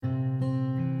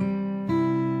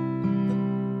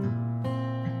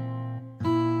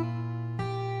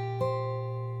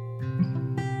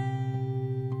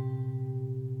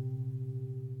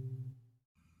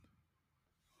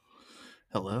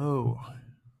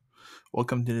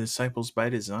Welcome to Disciples by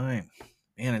Design.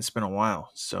 Man, it's been a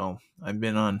while. So I've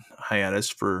been on hiatus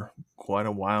for quite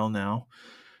a while now.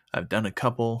 I've done a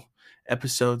couple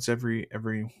episodes every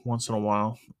once in a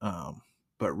while,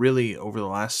 but really over the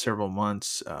last several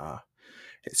months,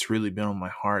 it's really been on my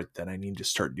heart that I need to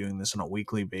start doing this on a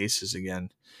weekly basis again.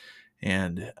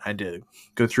 And I did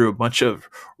go through a bunch of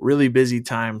really busy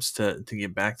times to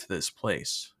get back to this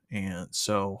place, and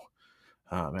so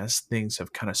as things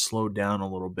have kind of slowed down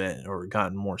a little bit or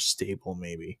gotten more stable,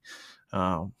 maybe.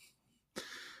 Um,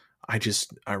 I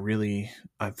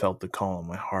felt the call in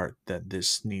my heart that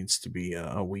this needs to be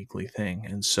a weekly thing.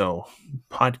 And so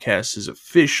podcast is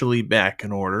officially back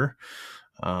in order.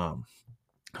 Um,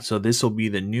 so this will be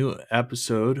the new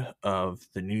episode of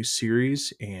the new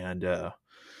series. And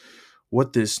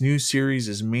what this new series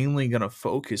is mainly going to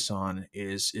focus on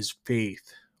is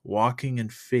faith, walking in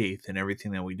faith in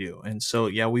everything that we do. And so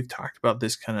yeah, we've talked about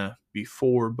this kind of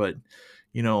before, but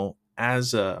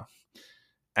as a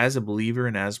believer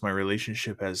and as my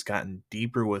relationship has gotten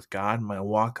deeper with God, my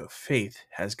walk of faith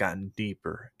has gotten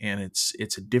deeper, and it's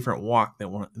a different walk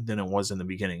than it was in the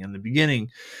beginning. In the beginning,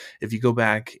 if you go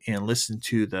back and listen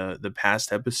to the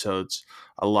past episodes,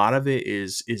 a lot of it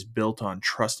is built on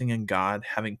trusting in God,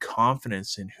 having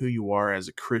confidence in who you are as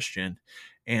a Christian,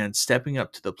 and stepping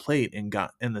up to the plate and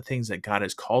God and the things that God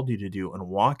has called you to do, and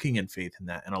walking in faith in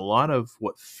that. And a lot of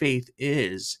what faith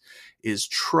is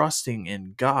trusting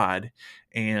in God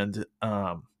and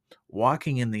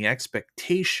walking in the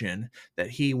expectation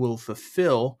that He will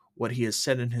fulfill what He has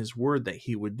said in His Word that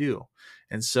He would do.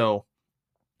 And so,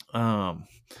 um,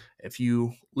 if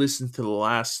you listen to the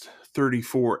last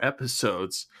 34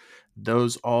 episodes,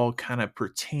 those all kind of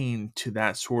pertain to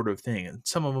that sort of thing. And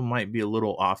some of them might be a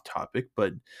little off topic,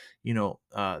 but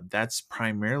that's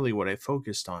primarily what I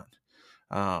focused on.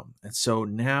 And so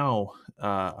now,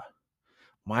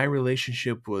 my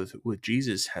relationship with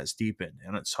Jesus has deepened,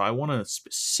 and so I want to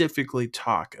specifically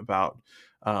talk about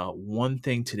one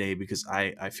thing today, because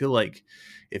I feel like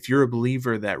if you're a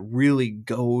believer that really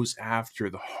goes after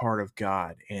the heart of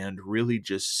God and really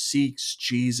just seeks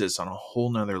Jesus on a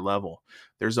whole nother level,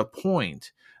 there's a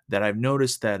point that I've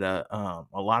noticed that a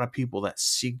lot of people that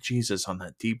seek Jesus on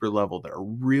that deeper level, that are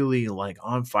really like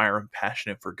on fire and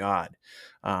passionate for God,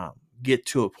 get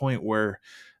to a point where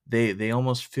they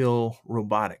almost feel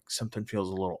robotic. Something feels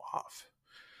a little off.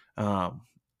 Um,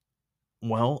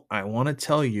 well, I want to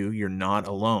tell you, you're not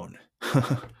alone.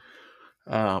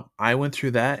 I went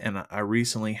through that, and I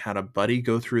recently had a buddy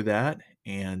go through that,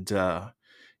 and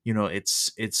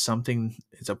it's something.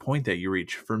 It's a point that you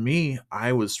reach. For me,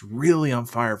 I was really on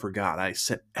fire for God. I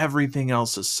set everything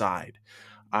else aside.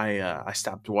 I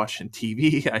stopped watching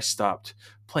TV. I stopped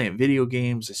playing video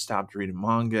games. I stopped reading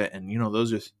manga, and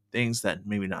those are things that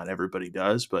maybe not everybody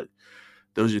does, but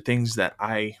those are things that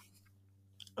I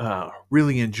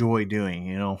really enjoy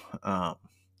doing. I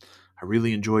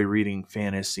really enjoy reading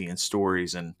fantasy and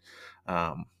stories, and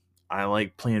um, I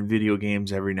like playing video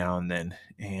games every now and then.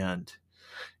 And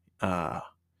uh,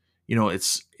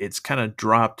 it's kind of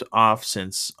dropped off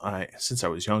since I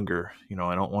was younger.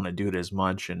 I don't want to do it as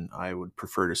much, and I would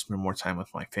prefer to spend more time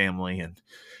with my family and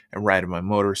riding my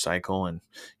motorcycle, and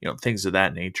things of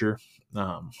that nature.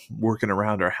 Working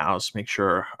around our house, make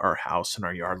sure our house and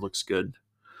our yard looks good.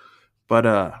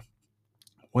 But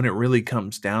when it really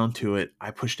comes down to it,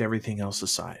 I pushed everything else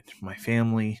aside. My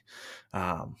family,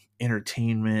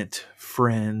 entertainment,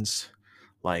 friends,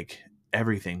 like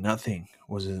everything. Nothing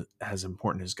was as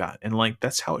important as God. And like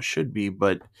that's how it should be,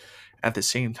 but at the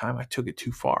same time I took it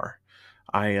too far.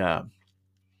 I uh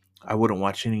I wouldn't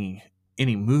watch any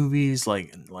movies,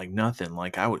 like nothing.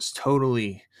 Like I was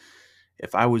totally,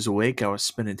 if I was awake, I was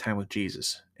spending time with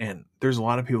Jesus. And there's a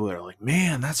lot of people that are like,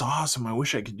 "Man, that's awesome. I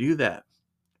wish I could do that."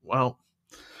 Well,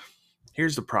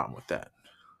 here's the problem with that.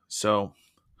 So,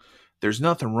 there's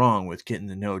nothing wrong with getting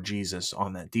to know Jesus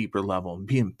on that deeper level and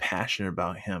being passionate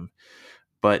about him.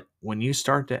 But when you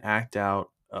start to act out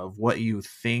of what you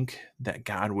think that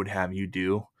God would have you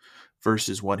do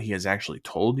versus what he has actually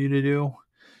told you to do,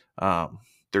 um,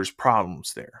 there's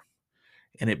problems there.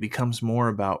 And it becomes more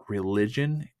about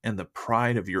religion and the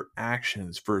pride of your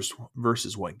actions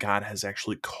versus what God has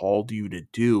actually called you to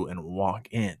do and walk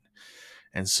in.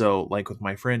 And so, like with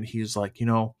my friend, he's like,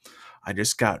 I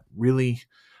just got really,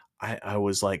 I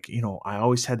was like, I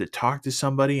always had to talk to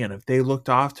somebody. And if they looked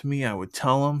off to me, I would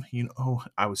tell them,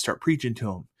 I would start preaching to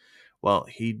them. Well,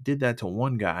 he did that to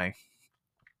one guy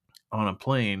on a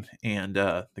plane. And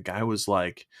the guy was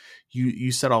like,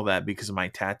 you said all that because of my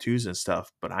tattoos and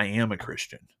stuff, but I am a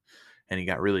Christian. And he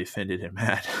got really offended and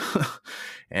mad.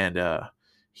 And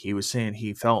he was saying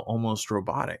he felt almost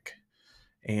robotic.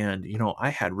 And, I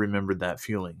had remembered that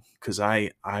feeling because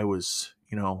I was,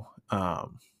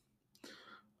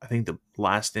 I think the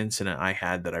last incident I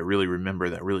had that I really remember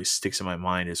that really sticks in my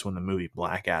mind is when the movie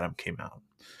Black Adam came out.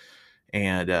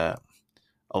 And a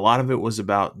lot of it was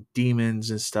about demons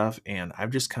and stuff. And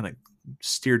I've just kind of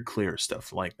steered clear of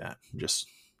stuff like that. Just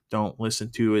don't listen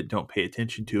to it. Don't pay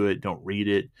attention to it. Don't read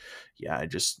it. Yeah, I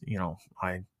just,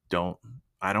 don't,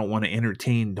 I don't want to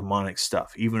entertain demonic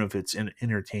stuff, even if it's in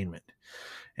entertainment.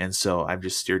 And so I've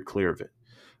just steered clear of it.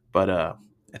 But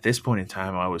at this point in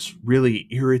time, I was really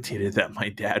irritated that my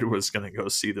dad was going to go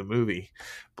see the movie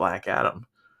Black Adam.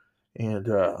 And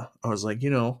I was like,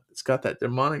 it's got that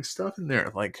demonic stuff in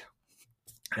there. Like,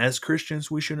 as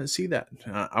Christians, we shouldn't see that.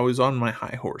 I was on my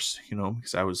high horse,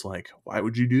 because I was like, why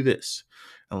would you do this?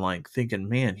 And like thinking,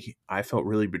 man, I felt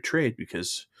really betrayed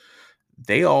because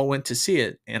they all went to see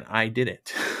it and I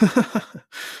didn't.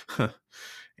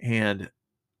 And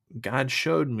God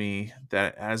showed me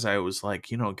that as I was like,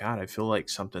 God, I feel like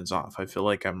something's off. I feel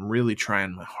like I'm really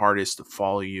trying my hardest to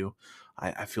follow you.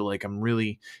 I feel like I'm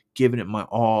really giving it my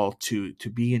all to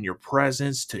be in your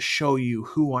presence, to show you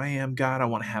who I am, God. I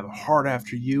want to have a heart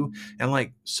after you. And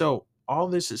like, so all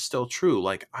this is still true.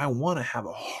 Like, I want to have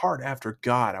a heart after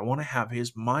God. I want to have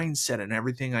his mindset in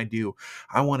everything I do.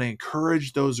 I want to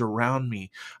encourage those around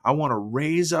me. I want to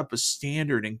raise up a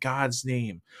standard in God's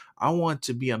name. I want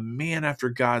to be a man after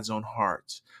God's own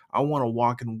heart. I want to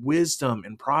walk in wisdom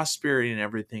and prosperity in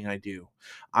everything I do.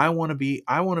 I want to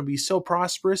be so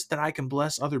prosperous that I can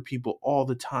bless other people all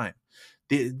the time.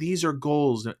 These are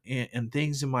goals and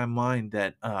things in my mind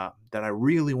that I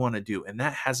really want to do, and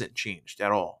that hasn't changed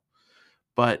at all.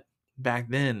 But back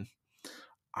then,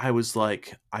 I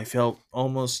felt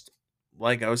almost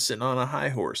like I was sitting on a high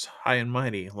horse, high and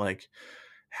mighty. Like,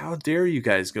 how dare you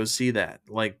guys go see that?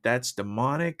 Like, that's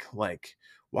demonic. Like,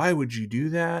 why would you do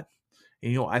that?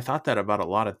 And, I thought that about a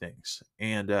lot of things.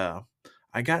 And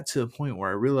I got to the point where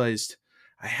I realized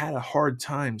I had a hard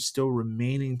time still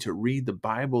remaining to read the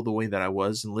Bible the way that I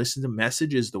was and listen to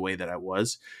messages the way that I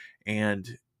was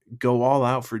and go all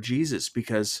out for Jesus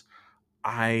because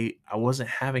I wasn't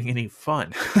having any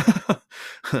fun.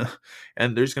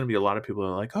 And there's going to be a lot of people that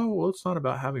are like, "Oh, well, it's not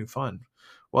about having fun."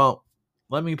 Well,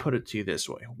 let me put it to you this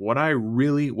way. What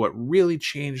really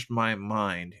changed my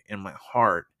mind and my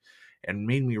heart and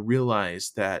made me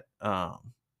realize that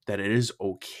it is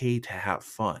okay to have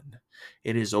fun.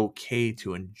 It is okay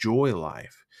to enjoy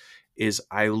life. Is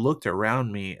I looked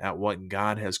around me at what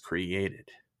God has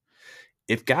created.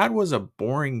 If God was a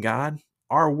boring God,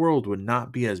 our world would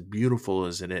not be as beautiful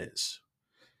as it is.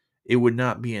 It would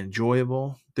not be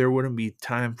enjoyable. There wouldn't be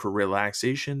time for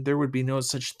relaxation. There would be no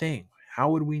such thing. How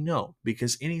would we know?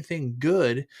 Because anything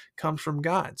good comes from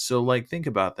God. So, like, think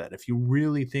about that. If you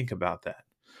really think about that,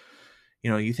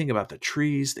 you think about the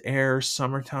trees, the air,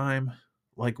 summertime.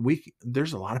 Like,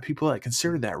 there's a lot of people that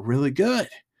consider that really good.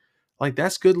 Like,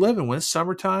 that's good living. When it's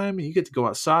summertime, you get to go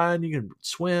outside, you can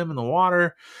swim in the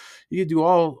water, you can do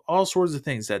all sorts of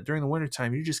things that during the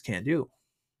wintertime you just can't do.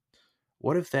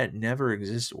 What if that never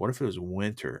existed? What if it was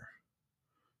winter?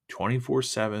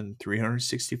 24/7,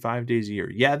 365 days a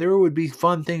year. Yeah, there would be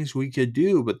fun things we could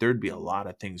do, but there'd be a lot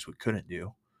of things we couldn't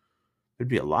do. There'd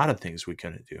be a lot of things we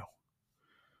couldn't do.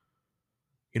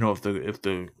 If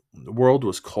the world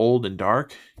was cold and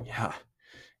dark, yeah,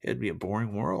 it'd be a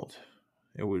boring world.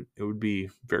 It would be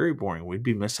very boring. We'd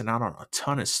be missing out on a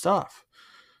ton of stuff.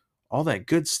 All that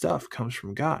good stuff comes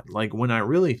from God. Like, when I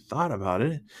really thought about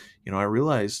it, I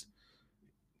realized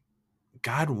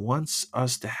God wants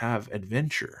us to have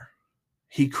adventure.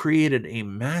 He created a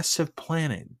massive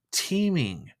planet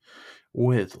teeming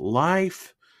with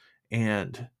life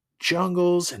and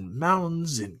jungles and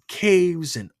mountains and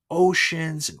caves and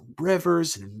oceans and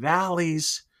rivers and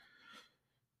valleys,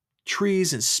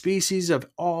 trees and species of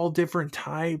all different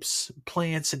types,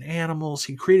 plants and animals.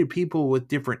 He created people with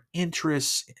different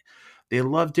interests. They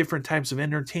love different types of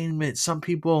entertainment. Some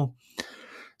people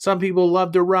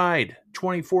love to ride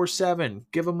 24/7.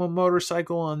 Give them a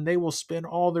motorcycle and they will spend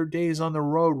all their days on the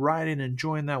road riding and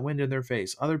enjoying that wind in their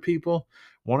face. Other people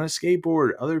want to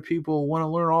skateboard. Other people want to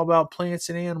learn all about plants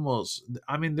and animals.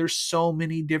 I mean, there's so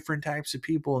many different types of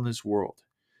people in this world.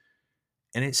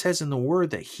 And it says in the word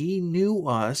that he knew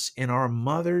us in our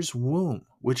mother's womb,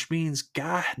 which means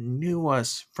God knew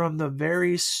us from the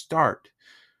very start.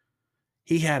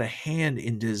 He had a hand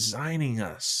in designing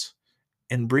us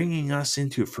and bringing us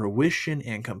into fruition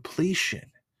and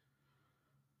completion.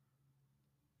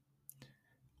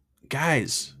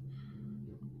 Guys,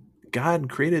 God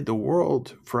created the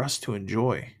world for us to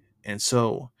enjoy. And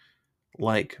so,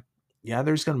 like, yeah,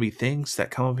 there's going to be things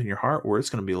that come up in your heart where it's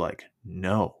going to be like,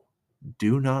 no.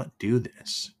 do not do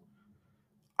this.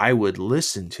 I would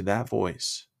listen to that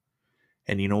voice.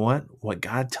 And you know what? What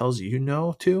God tells you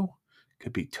no to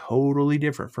could be totally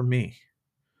different from me.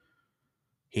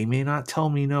 He may not tell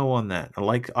me no on that.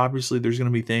 Like, obviously, there's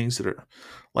going to be things that are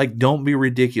like, don't be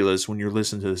ridiculous when you're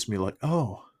listening to this and be like,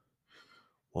 oh,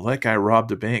 well, that guy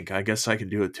robbed a bank. I guess I can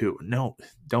do it too. No,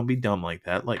 don't be dumb like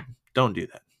that. Like, don't do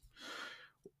that.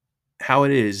 How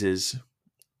it is,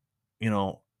 you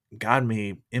know, God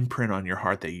may imprint on your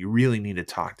heart that you really need to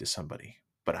talk to somebody,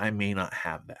 but I may not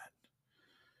have that.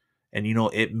 And you know,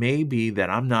 it may be that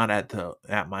I'm not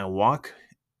at my walk,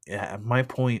 at my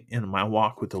point in my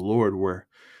walk with the Lord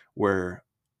where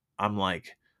I'm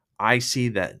like, I see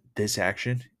that this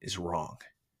action is wrong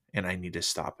and I need to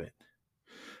stop it.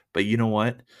 But you know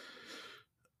what?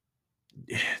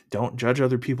 Don't judge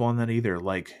other people on that either.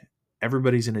 Like,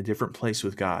 everybody's in a different place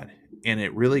with God, and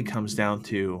it really comes down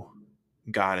to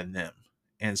God and them.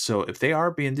 And so if they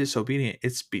are being disobedient,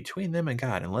 it's between them and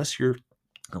God. Unless you're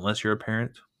a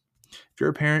parent. If you're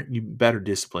a parent, you better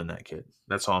discipline that kid.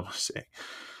 That's all I'm gonna say.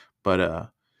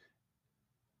 But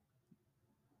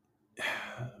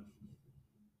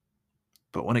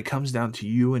but when it comes down to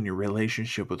you and your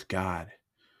relationship with God,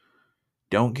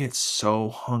 don't get so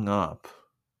hung up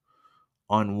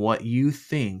on what you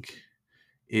think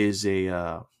is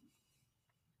a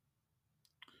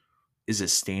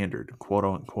standard, quote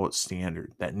unquote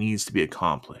standard that needs to be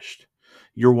accomplished.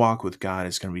 Your walk with God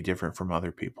is going to be different from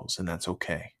other people's, and that's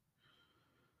okay.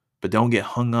 But don't get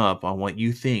hung up on what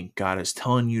you think God is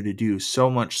telling you to do, so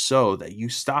much so that you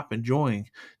stop enjoying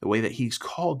the way that He's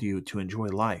called you to enjoy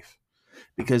life.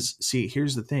 Because, see,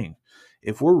 here's the thing.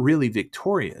 If we're really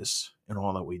victorious in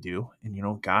all that we do, and you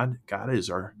know, God is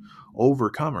our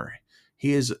overcomer.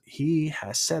 He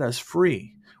has set us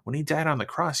free. When He died on the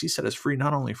cross, He set us free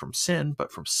not only from sin,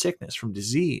 but from sickness, from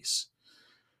disease,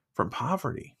 from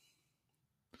poverty.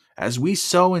 As we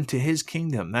sow into His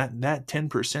kingdom, that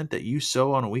 10% that you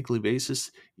sow on a weekly basis,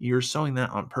 you're sowing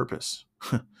that on purpose.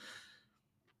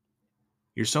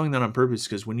 You're sowing that on purpose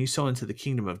because when you sow into the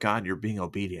kingdom of God, you're being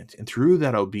obedient. And through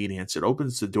that obedience, it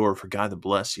opens the door for God to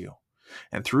bless you.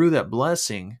 And through that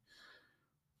blessing,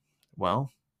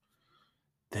 well,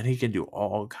 then He can do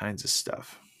all kinds of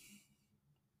stuff.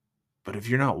 But if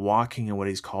you're not walking in what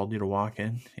He's called you to walk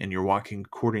in, and you're walking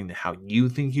according to how you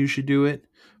think you should do it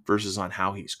versus on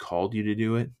how He's called you to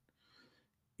do it,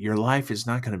 your life is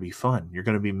not going to be fun. You're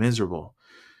going to be miserable.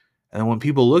 And when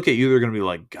people look at you, they're going to be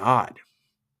like, God,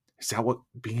 is that what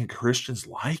being a Christian's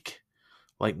like?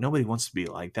 Like, nobody wants to be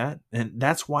like that. And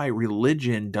that's why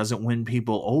religion doesn't win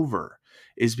people over,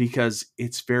 is because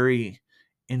it's very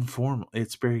informal.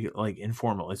 It's very like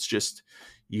informal. It's just,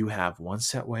 you have one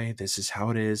set way. This is how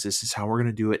it is. This is how we're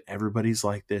going to do it. Everybody's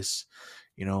like this,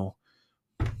 you know,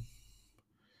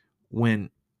 when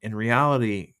in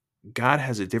reality, God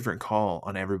has a different call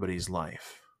on everybody's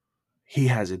life. He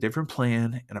has a different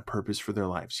plan and a purpose for their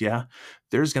lives. Yeah,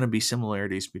 there's going to be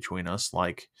similarities between us.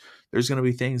 Like, there's going to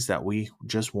be things that we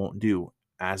just won't do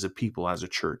as a people, as a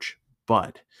church.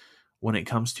 But when it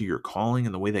comes to your calling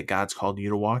and the way that God's called you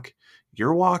to walk,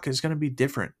 your walk is going to be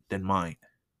different than mine.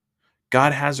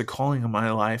 God has a calling in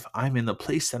my life. I'm in the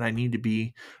place that I need to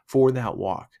be for that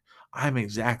walk. I'm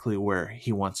exactly where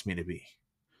He wants me to be.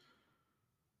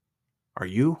 Are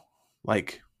you?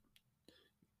 Like,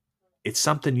 it's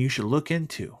something you should look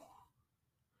into.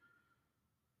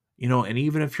 You know, and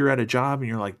even if you're at a job and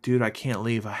you're like, dude, I can't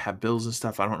leave. I have bills and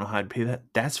stuff. I don't know how to pay that.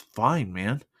 That's fine,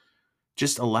 man.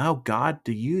 Just allow God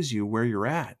to use you where you're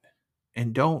at.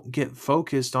 And don't get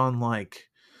focused on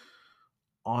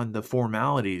on the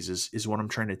formalities is what I'm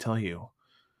trying to tell you.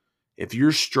 If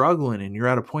you're struggling and you're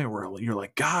at a point where you're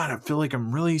like, God, I feel like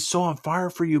I'm really so on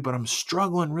fire for you, but I'm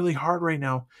struggling really hard right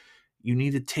now. You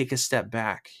need to take a step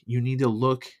back. You need to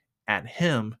look at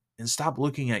Him and stop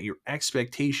looking at your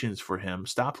expectations for Him.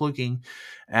 Stop looking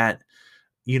at,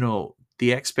 you know,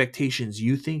 the expectations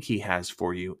you think He has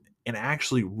for you, and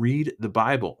actually read the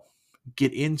Bible.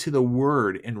 Get into the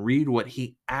Word and read what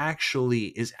He actually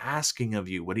is asking of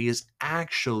you, what He is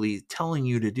actually telling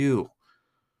you to do.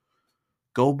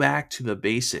 Go back to the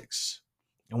basics.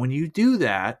 And when you do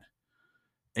that,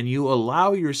 and you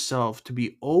allow yourself to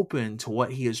be open to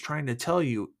what He is trying to tell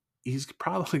you, He's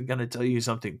probably going to tell you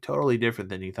something totally different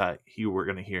than you thought you were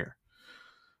going to hear.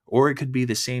 Or it could be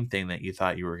the same thing that you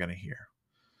thought you were going to hear.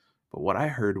 But what I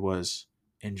heard was,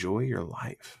 enjoy your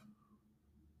life.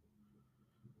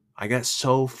 I got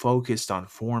so focused on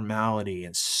formality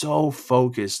and so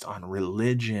focused on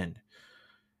religion.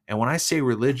 And when I say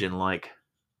religion, like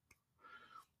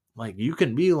you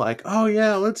can be like, oh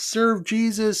yeah, let's serve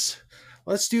Jesus.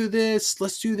 let's do this,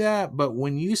 let's do that. But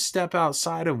when you step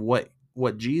outside of what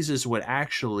Jesus would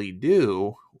actually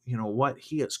do, what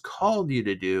he has called you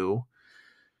to do,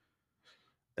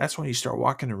 that's when you start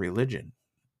walking in religion.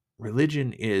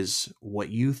 Religion is what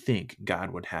you think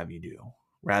God would have you do,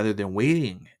 rather than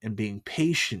waiting and being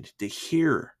patient to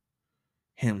hear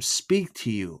him speak to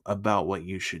you about what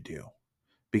you should do.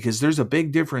 Because there's a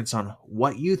big difference on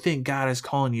what you think God is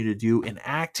calling you to do and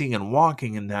acting and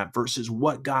walking in that versus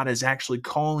what God is actually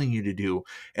calling you to do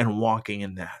and walking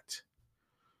in that.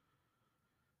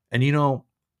 And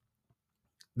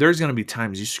there's going to be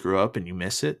times you screw up and you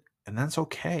miss it, and that's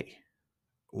okay.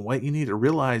 What you need to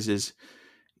realize is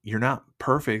you're not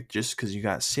perfect just because you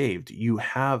got saved. You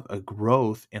have a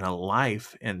growth in a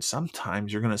life, and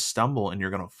sometimes you're going to stumble and you're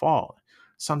going to fall.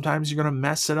 Sometimes you're going to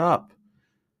mess it up.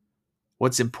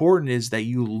 What's important is that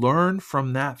you learn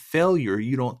from that failure.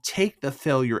 You don't take the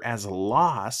failure as a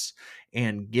loss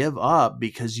and give up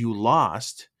because you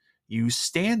lost. You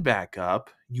stand back up,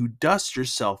 you dust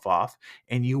yourself off,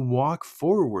 and you walk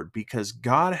forward because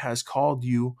God has called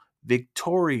you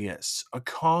victorious, a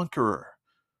conqueror.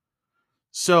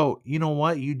 So, you know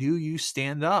what you do? You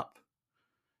stand up.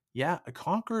 Yeah, a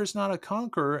conqueror is not a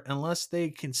conqueror unless they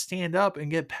can stand up and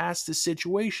get past the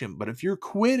situation. But if you're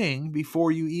quitting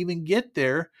before you even get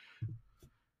there,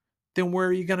 then where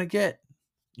are you going to get?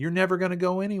 You're never going to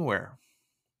go anywhere.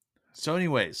 So,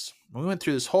 anyways, we went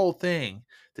through this whole thing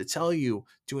to tell you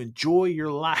to enjoy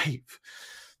your life.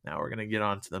 Now we're going to get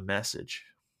on to the message.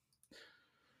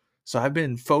 So, I've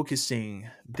been focusing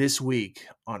this week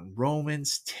on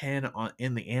Romans 10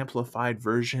 in the Amplified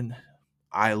version.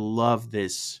 I love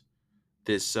this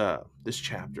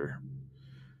chapter.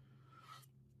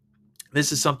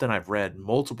 This is something I've read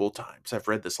multiple times. I've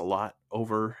read this a lot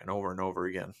over and over and over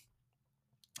again.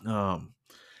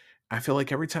 I feel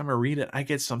like every time I read it, I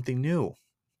get something new.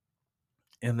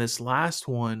 And this last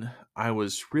one, I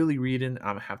was really reading.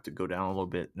 I'm gonna have to go down a little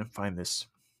bit and find this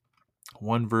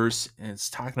one verse, and it's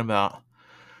talking about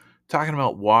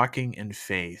walking in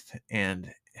faith,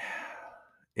 and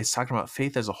it's talking about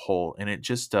faith as a whole, and it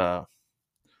just it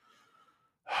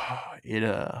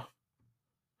yeah,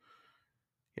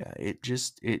 it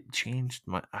changed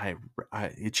my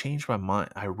it changed my mind.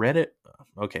 I read it.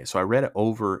 Okay, so I read it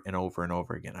over and over and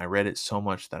over again. I read it so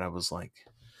much that I was like,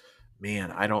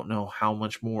 man, I don't know how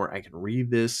much more I can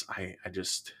read this. I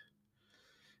just,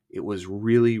 it was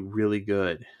really, really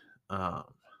good. Um,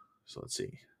 so let's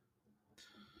see.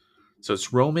 So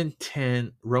it's Romans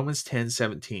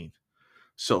 10:17.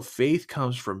 So faith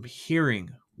comes from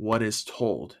hearing what is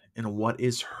told, and what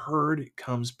is heard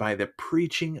comes by the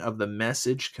preaching of the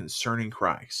message concerning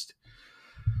Christ.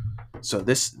 So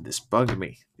this bugged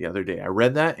me the other day. I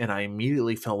read that and I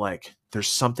immediately felt like there's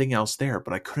something else there,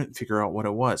 but I couldn't figure out what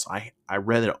it was. I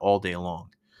read it all day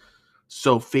long.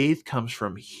 So faith comes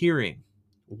from hearing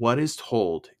what is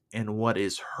told, and what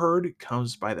is heard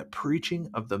comes by the preaching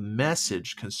of the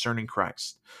message concerning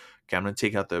Christ. Okay, I'm going to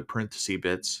take out the parenthesis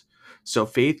bits. So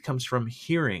faith comes from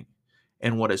hearing,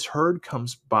 and what is heard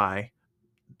comes by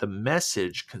the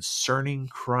message concerning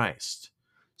Christ.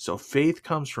 So faith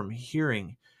comes from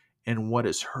hearing, and what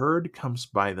is heard comes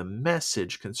by the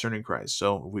message concerning Christ.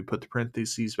 So we put the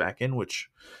parentheses back in, which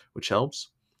helps.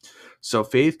 So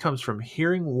faith comes from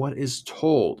hearing what is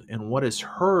told, and what is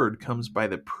heard comes by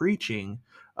the preaching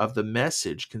of the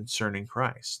message concerning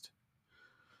Christ.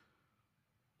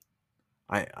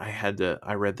 I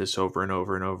read this over and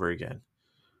over and over again.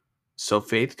 So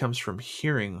faith comes from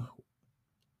hearing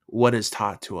what is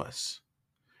taught to us.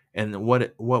 And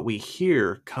what we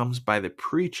hear comes by the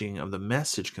preaching of the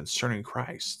message concerning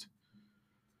Christ.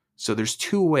 So there's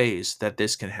two ways that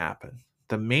this can happen.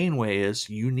 The main way is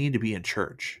you need to be in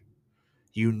church.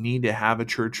 You need to have a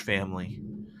church family.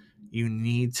 You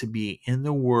need to be in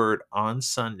the Word on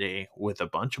Sunday with a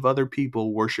bunch of other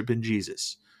people worshiping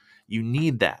Jesus. You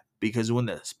need that, because when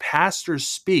the pastor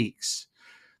speaks,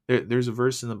 there's a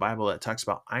verse in the Bible that talks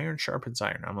about iron sharpens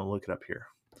iron. I'm going to look it up here.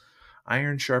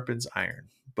 Iron sharpens iron.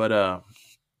 But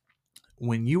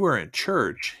when you are in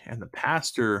church and the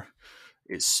pastor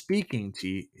is speaking to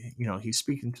you, he's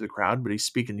speaking to the crowd, but he's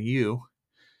speaking to you.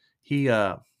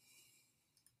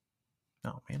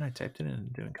 Oh man, I typed it in and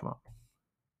it didn't come up.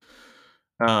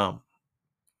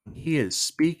 He is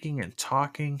speaking and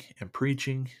talking and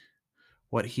preaching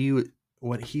what he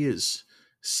is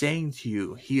saying to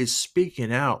you. He is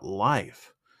speaking out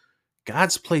life.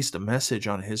 God's placed a message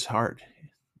on his heart.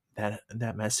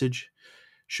 That message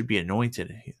should be anointed.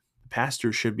 The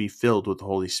pastor should be filled with the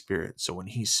Holy Spirit. So when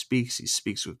he speaks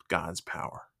with God's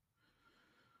power.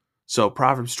 So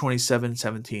Proverbs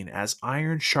 27:17, as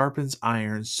iron sharpens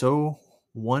iron, so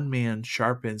One man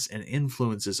sharpens and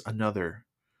influences another.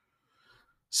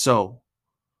 So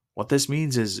what this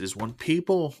means is when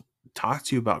people talk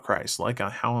to you about Christ, like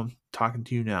how I'm talking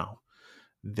to you now,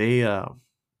 they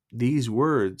these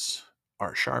words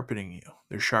are sharpening you.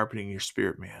 They're sharpening your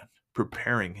spirit man,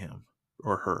 preparing him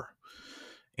or her.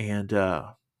 And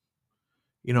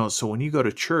so when you go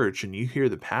to church and you hear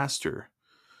the pastor,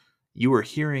 you are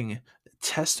hearing the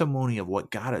testimony of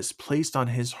what God has placed on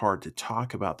his heart to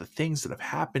talk about the things that have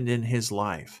happened in his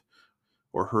life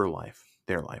or her life,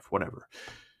 their life, whatever.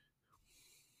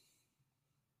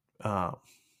 Uh,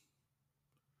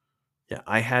 yeah,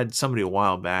 I had somebody a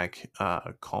while back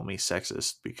call me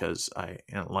sexist because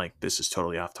and like this is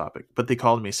totally off topic, but they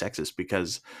called me sexist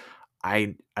because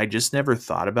I just never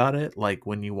thought about it. Like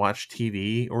when you watch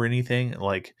TV or anything,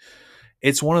 like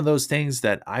it's one of those things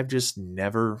that I've just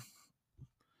never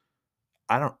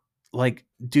I don't like,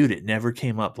 dude, it never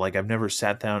came up. Like, I've never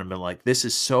sat down and been like, this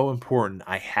is so important.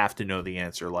 I have to know the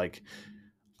answer. Like,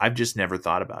 I've just never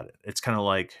thought about it. It's kind of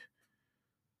like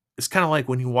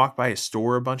when you walk by a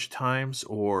store a bunch of times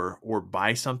or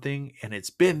buy something and it's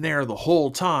been there the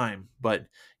whole time, but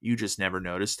you just never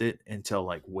noticed it until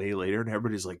like way later. And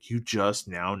everybody's like, you just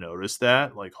now noticed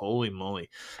that? Like, holy moly.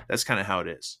 That's kind of how it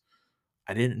is.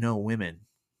 I didn't know women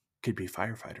could be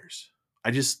firefighters.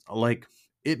 I just like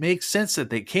it makes sense that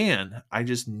they can. I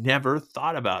just never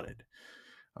thought about it.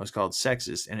 I was called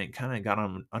sexist and it kind of got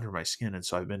on under my skin. And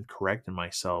so I've been correcting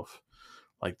myself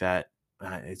like that.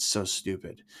 It's so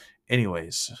stupid.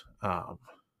 Anyways,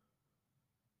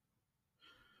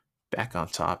 back on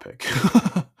topic.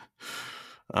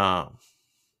 um,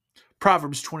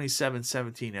 Proverbs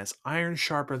 27:17, as iron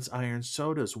sharpens iron,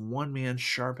 so does one man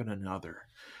sharpen another.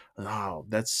 Oh,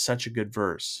 that's such a good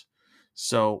verse.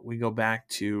 So we go back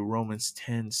to Romans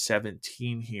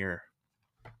 10:17 here.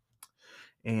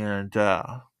 And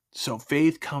so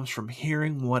faith comes from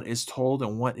hearing what is told,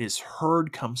 and what is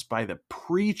heard comes by the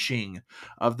preaching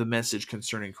of the message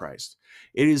concerning Christ.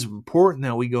 It is important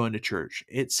that we go into church.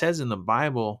 It says in the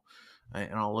Bible,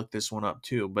 and I'll look this one up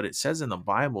too, but it says in the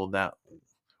Bible that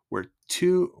where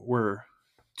two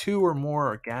or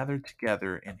more are gathered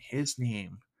together in his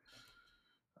name.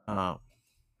 Um,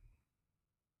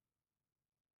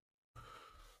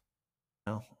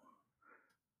 no,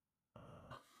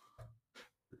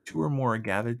 two or more are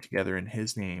gathered together in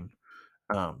his name.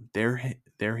 There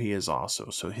he is also.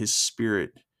 So his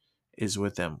spirit is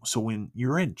with them. So when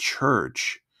you're in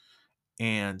church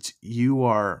and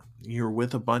you're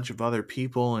with a bunch of other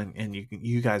people and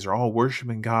you guys are all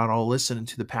worshiping God, all listening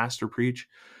to the pastor preach,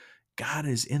 God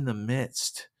is in the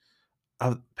midst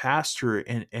of pastor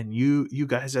and you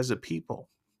guys as a people.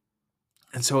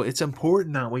 And so it's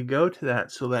important that we go to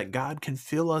that so that God can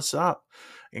fill us up,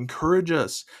 encourage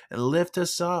us, and lift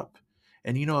us up.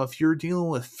 And if you're dealing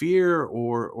with fear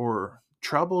or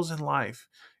troubles in life,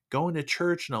 going to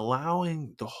church and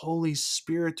allowing the Holy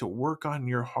Spirit to work on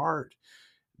your heart,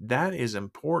 that is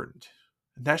important.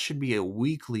 That should be a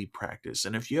weekly practice.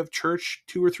 And if you have church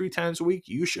 2 or 3 times a week,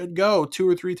 you should go 2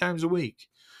 or 3 times a week.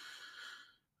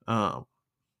 Um,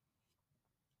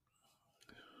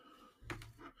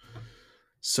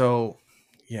 so,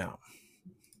 yeah.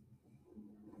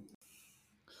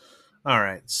 All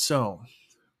right. So,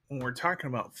 when we're talking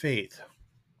about faith,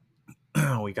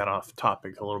 we got off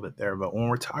topic a little bit there, but when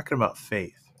we're talking about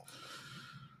faith,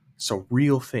 so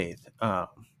real faith,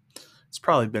 it's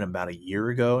probably been about a year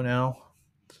ago now.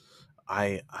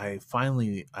 I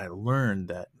finally I learned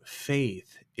that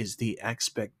faith is the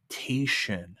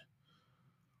expectation.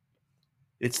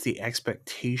 It's the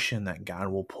expectation that God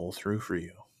will pull through for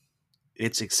you.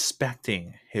 It's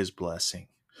expecting His blessing,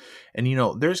 and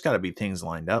there's got to be things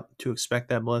lined up to expect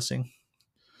that blessing.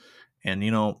 And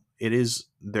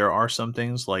there are some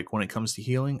things like when it comes to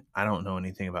healing, I don't know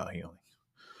anything about healing.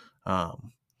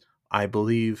 Um, I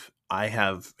believe I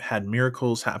have had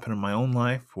miracles happen in my own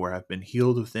life where I've been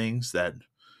healed of things that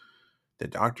the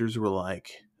doctors were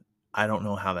like, I don't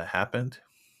know how that happened.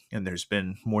 And there's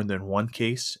been more than one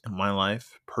case in my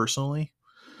life personally,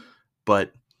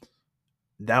 but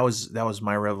that was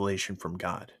my revelation from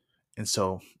God. And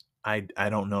so I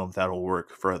don't know if that'll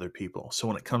work for other people. So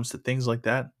when it comes to things like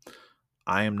that,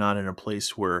 I am not in a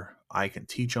place where I can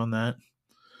teach on that.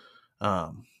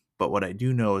 But what I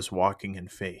do know is walking in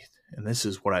faith. And this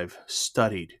is what I've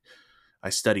studied. I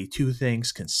study two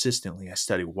things consistently. I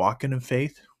study walking in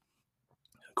faith,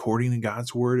 according to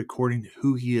God's word, according to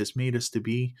who He has made us to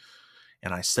be.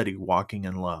 And I study walking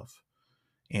in love.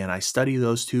 And I study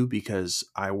those two because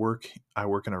I work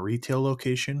in a retail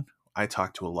location. I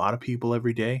talk to a lot of people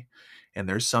every day. And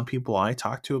there's some people I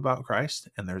talk to about Christ,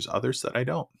 and there's others that I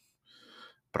don't.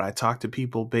 but I talk to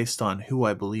people based on who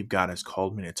I believe God has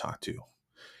called me to talk to.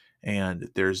 And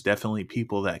there's definitely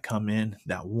people that come in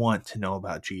that want to know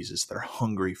about Jesus. They're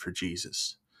hungry for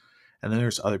Jesus. And then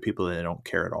there's other people that don't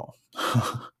care at all.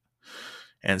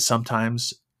 And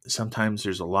sometimes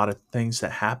there's a lot of things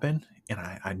that happen, and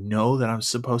I know that I'm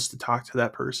supposed to talk to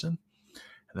that person.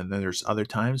 And then there's other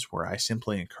times where I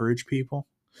simply encourage people.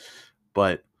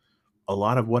 But a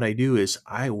lot of what I do is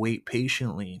I wait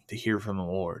patiently to hear from the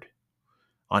Lord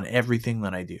on everything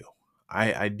that I do.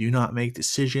 I do not make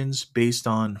decisions based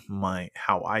on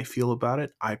how I feel about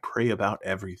it. I pray about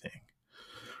everything.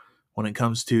 When it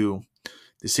comes to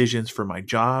decisions for my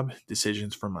job,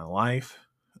 decisions for my life,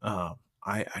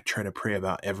 I try to pray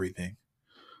about everything.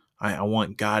 I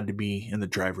want God to be in the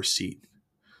driver's seat.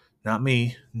 Not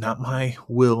me, not my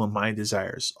will and my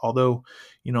desires. Although,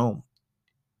 you know,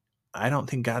 I don't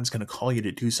think God's going to call you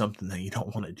to do something that you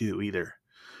don't want to do either.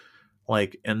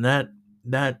 Like, and that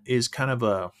is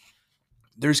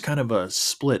there's kind of a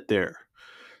split there.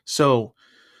 So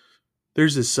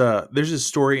there's this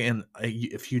story, and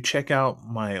if you check out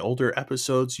my older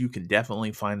episodes, you can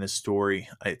definitely find this story.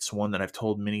 It's one that I've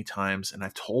told many times, and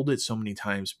I've told it so many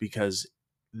times because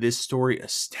this story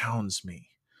astounds me.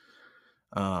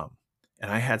 Um, and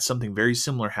I had something very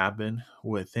similar happen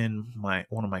within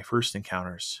one of my first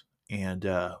encounters, and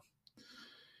I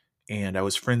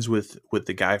was friends with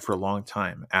the guy for a long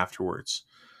time afterwards.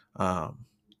 Um,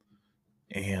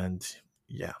 and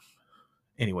yeah,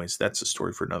 anyways, that's a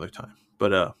story for another time.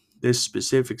 But this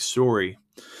specific story,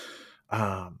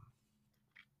 um,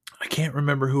 I can't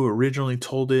remember who originally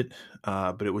told it,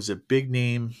 but it was a big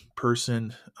name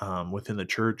person within the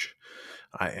church.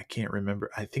 I can't remember.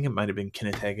 I think it might have been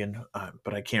Kenneth Hagin,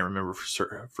 but I can't remember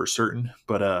for certain.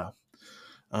 But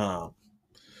um,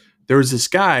 there was this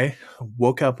guy who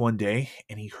woke up one day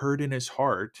and he heard in his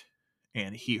heart,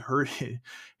 and he heard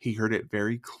it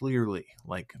very clearly,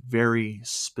 like very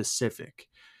specific.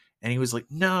 And he was like,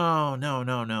 no, no,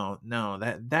 no, no, no,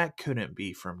 that couldn't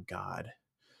be from God.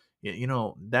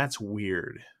 That's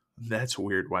weird. That's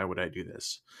weird. Why would I do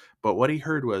this? But what he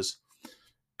heard was,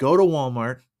 go to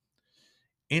Walmart,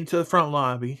 into the front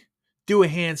lobby, do a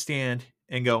handstand,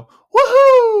 and go,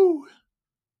 woohoo!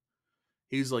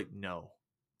 He's like, no,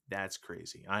 that's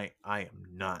crazy. I am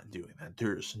not doing that.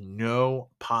 There's no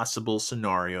possible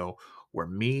scenario where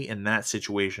me in that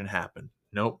situation happened.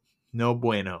 Nope. No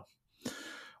bueno.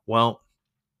 Well,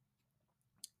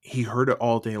 he heard it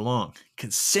all day long,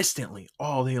 consistently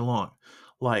all day long.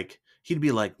 Like, he'd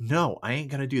be like, no, I ain't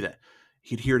going to do that.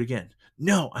 He'd hear it again.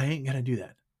 No, I ain't going to do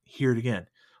that. Hear it again.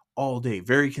 All day,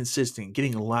 very consistent,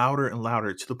 getting louder and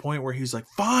louder to the point where he's like,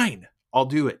 fine, I'll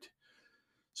do it.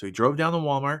 So he drove down to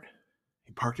Walmart.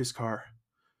 He parked his car.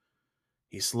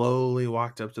 He slowly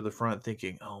walked up to the front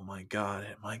thinking, oh my God,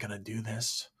 am I going to do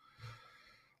this?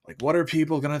 Like, what are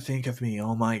people going to think of me?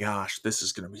 Oh my gosh, this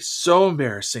is going to be so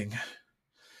embarrassing.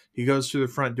 He goes through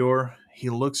the front door. He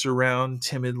looks around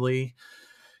timidly,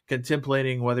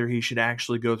 contemplating whether he should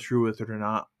actually go through with it or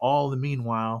not. All the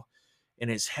meanwhile, in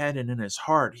his head and in his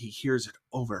heart, he hears it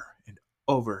over and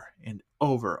over and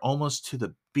over, almost to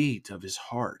the beat of his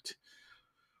heart.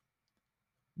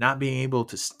 Not being able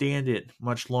to stand it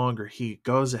much longer, he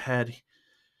goes ahead.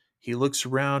 He looks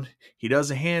around. He does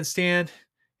a handstand,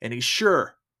 and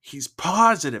he's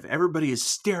positive everybody is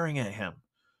staring at him.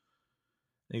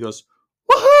 And he goes,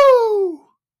 woohoo!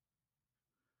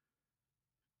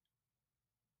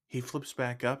 He flips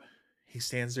back up. He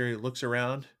stands there. He looks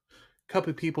around. A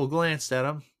couple of people glanced at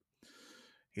him.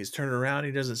 He's turned around.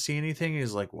 He doesn't see anything.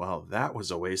 He's like, well, that was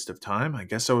a waste of time. I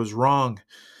guess I was wrong.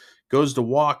 Goes to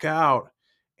walk out,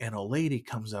 and a lady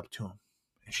comes up to him,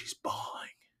 and she's bawling.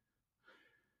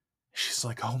 She's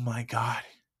like, oh my God,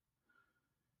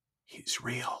 he's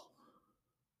real.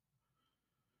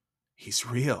 He's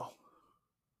real.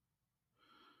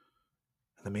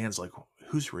 And the man's like,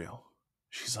 who's real?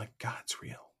 She's like, God's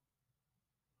real.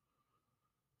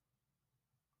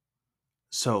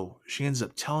 So she ends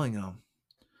up telling him,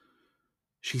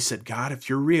 she said, God, if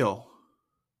you're real,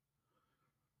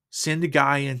 send a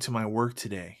guy into my work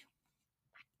today.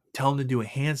 Tell him to do a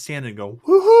handstand and go,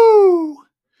 woohoo,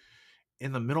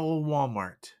 in the middle of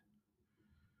Walmart.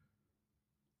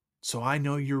 So I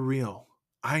know you're real.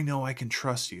 I know I can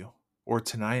trust you. Or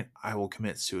tonight I will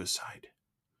commit suicide.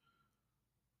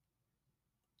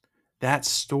 That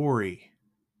story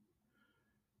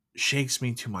shakes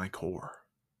me to my core.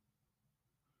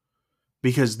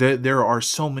 Because there are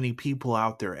so many people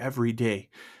out there every day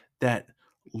that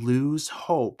lose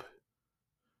hope.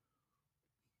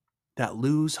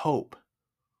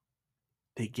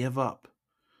 They give up.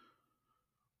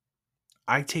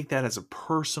 I take that as a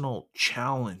personal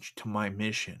challenge to my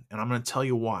mission. And I'm going to tell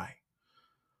you why.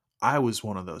 I was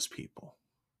one of those people.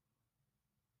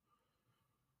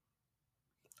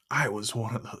 I was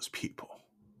one of those people.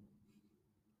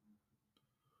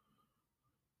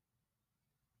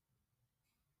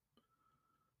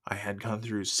 I had gone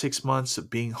through 6 months of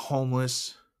being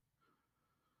homeless.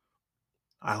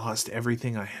 I lost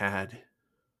everything I had.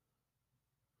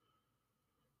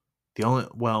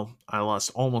 I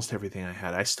lost almost everything I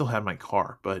had. I still had my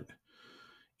car, but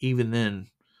even then,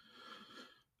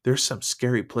 there's some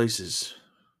scary places.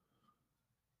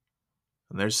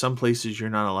 And there's some places you're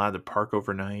not allowed to park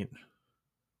overnight.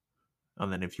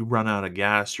 And then if you run out of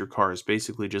gas, your car is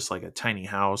basically just like a tiny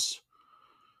house.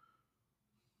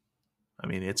 I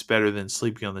mean, it's better than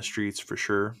sleeping on the streets for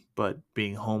sure, but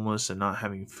being homeless and not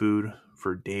having food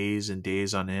for days and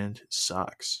days on end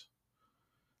sucks.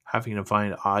 Having to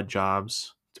find odd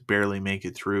jobs to barely make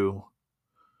it through,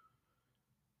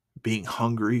 being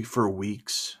hungry for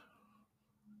weeks.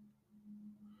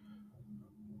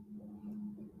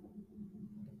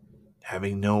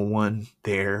 Having no one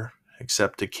there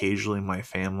except occasionally my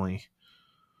family.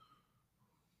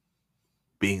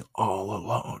 Being all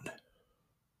alone.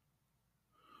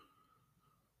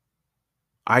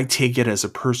 I take it as a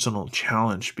personal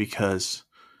challenge because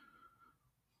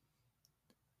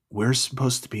we're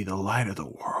supposed to be the light of the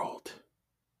world.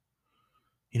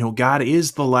 You know, God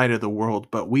is the light of the world,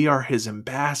 but we are his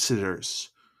ambassadors.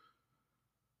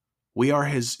 We are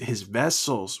his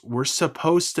vessels. We're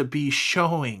supposed to be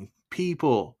showing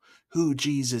people who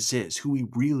Jesus is, who he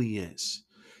really is.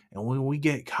 And when we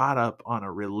get caught up on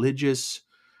a religious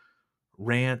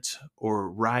rant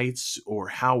or rites or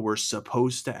how we're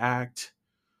supposed to act,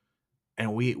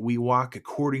 and we walk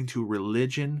according to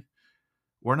religion,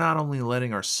 we're not only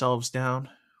letting ourselves down,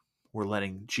 we're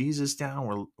letting Jesus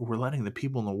down, we're letting the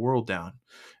people in the world down.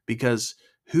 Because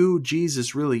who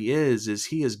Jesus really is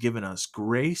he has given us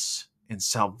grace and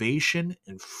salvation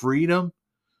and freedom.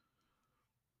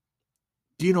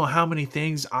 Do you know how many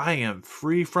things I am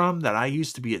free from that I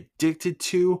used to be addicted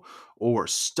to or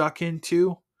stuck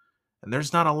into? And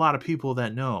there's not a lot of people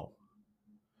that know.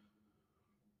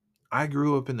 I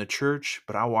grew up in the church,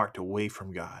 but I walked away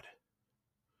from God.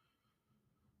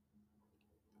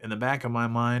 In the back of my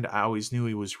mind, I always knew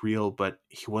he was real, but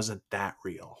he wasn't that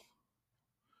real.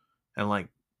 And like,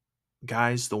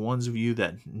 guys, the ones of you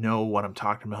that know what I'm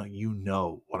talking about, you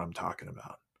know what I'm talking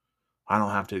about. I don't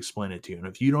have to explain it to you. And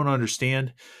if you don't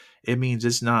understand, it means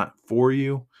it's not for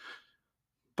you.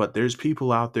 But there's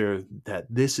people out there that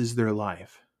this is their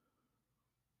life.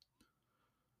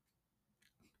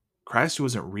 Christ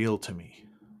wasn't real to me.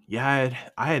 Yeah,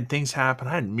 I had things happen.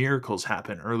 I had miracles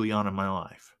happen early on in my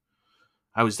life.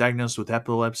 I was diagnosed with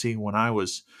epilepsy when I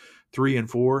was 3 and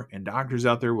 4, and doctors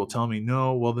out there will tell me,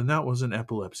 no, well, then that wasn't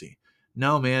epilepsy.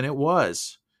 No, man, it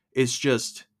was. It's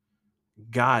just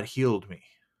God healed me.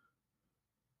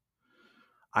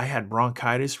 I had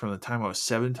bronchitis from the time I was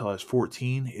 7 till I was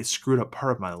 14. It screwed up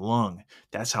part of my lung.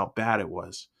 That's how bad it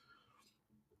was.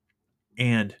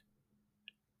 And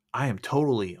I am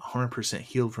totally 100%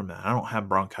 healed from that. I don't have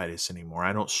bronchitis anymore.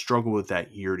 I don't struggle with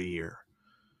that year to year.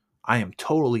 I am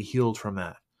totally healed from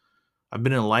that. I've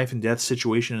been in a life and death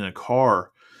situation in a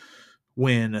car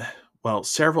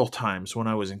several times when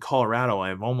I was in Colorado.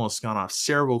 I've almost gone off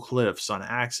several cliffs on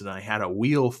accident. I had a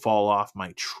wheel fall off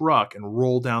my truck and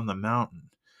roll down the mountain.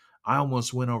 I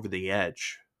almost went over the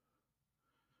edge.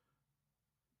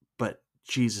 But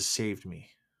Jesus saved me.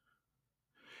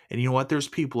 And you know what? There's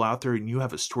people out there and you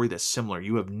have a story that's similar.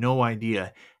 You have no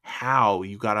idea how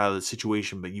you got out of the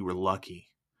situation, but you were lucky.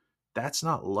 That's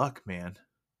not luck, man.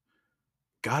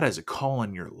 God has a call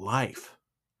on your life.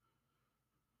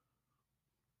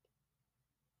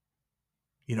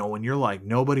 You know, when you're like,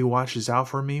 nobody watches out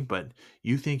for me, but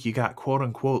you think you got quote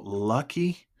unquote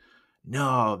lucky.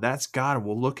 No, that's God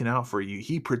looking out for you.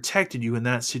 He protected you in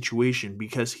that situation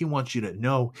because he wants you to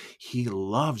know he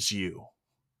loves you.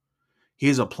 He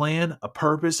has a plan, a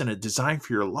purpose, and a design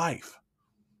for your life.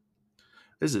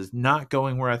 This is not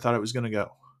going where I thought it was going to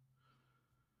go.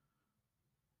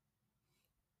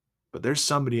 But there's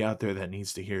somebody out there that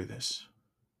needs to hear this.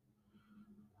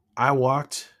 I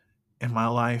walked in my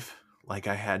life like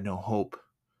I had no hope.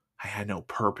 I had no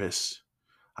purpose.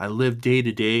 I lived day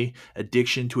to day,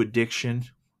 addiction to addiction.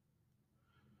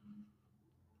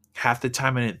 Half the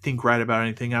time I didn't think right about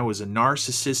anything. I was a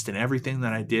narcissist in everything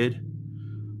that I did.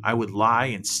 I would lie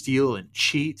and steal and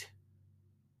cheat.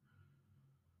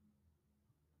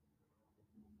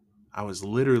 I was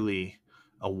literally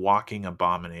a walking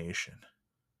abomination.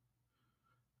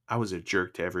 I was a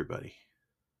jerk to everybody.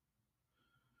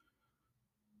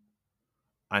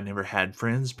 I never had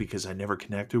friends because I never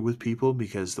connected with people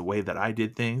because the way that I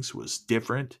did things was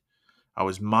different. I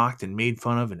was mocked and made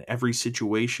fun of in every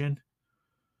situation.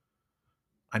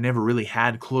 I never really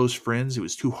had close friends. It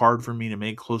was too hard for me to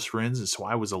make close friends, and so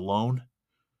I was alone.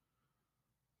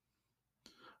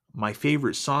 My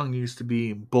favorite song used to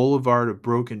be Boulevard of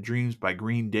Broken Dreams by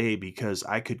Green Day because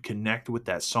I could connect with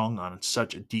that song on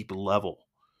such a deep level.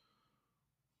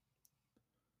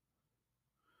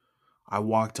 I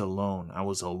walked alone. I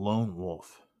was a lone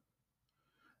wolf.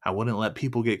 I wouldn't let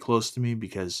people get close to me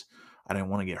because I didn't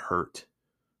want to get hurt.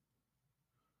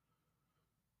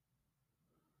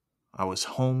 I was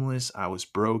homeless. I was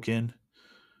broken.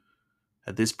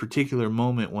 At this particular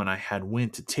moment when I had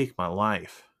went to take my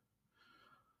life,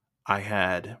 I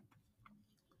had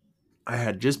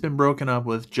just been broken up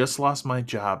with, just lost my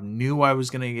job, knew I was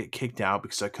going to get kicked out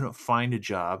because I couldn't find a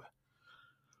job.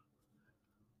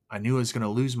 I knew I was going to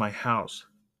lose my house.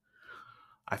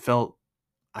 I felt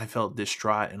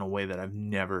distraught in a way that I've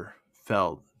never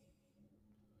felt.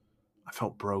 I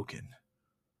felt broken.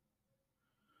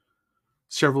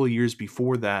 Several years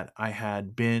before that, I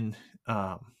had been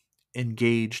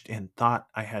engaged and thought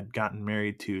I had gotten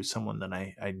married to someone that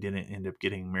I didn't end up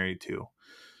getting married to.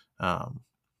 Um,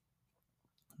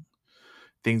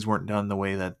 things weren't done the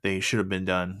way that they should have been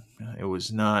done. It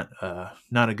was not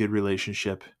a good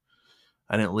relationship.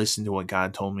 I didn't listen to what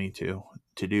God told me to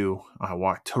do. I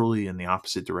walked totally in the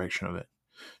opposite direction of it,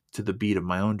 to the beat of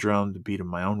my own drum, the beat of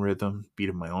my own rhythm, beat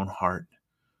of my own heart.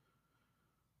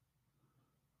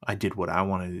 I did what I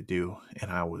wanted to do, and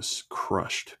I was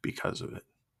crushed because of it.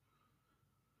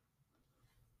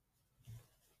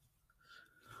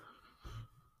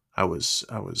 I was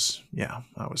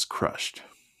crushed.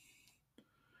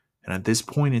 And at this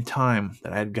point in time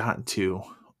that I had gotten to,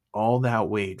 all that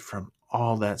weight from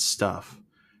all that stuff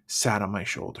sat on my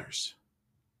shoulders.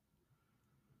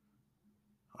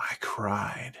 I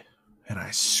cried and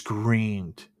I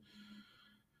screamed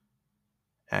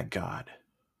at God.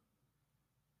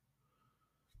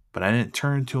 But I didn't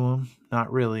turn to him,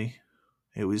 not really.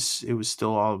 It was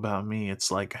still all about me. It's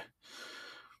like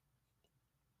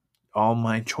all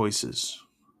my choices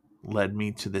led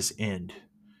me to this end,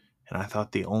 and I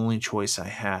thought the only choice I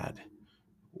had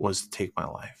was to take my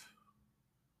life.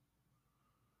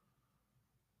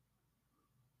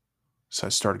 So I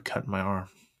started cutting my arm.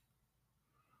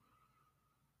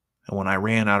 And when I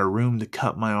ran out of room to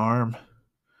cut my arm,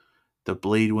 the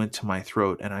blade went to my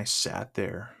throat, and I sat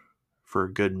there for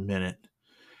a good minute.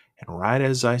 And right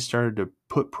as I started to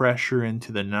put pressure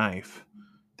into the knife,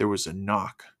 there was a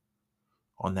knock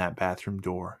on that bathroom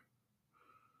door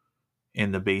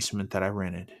in the basement that I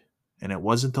rented. And it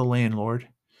wasn't the landlord,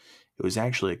 it was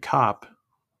actually a cop.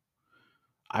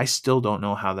 I still don't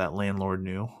know how that landlord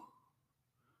knew,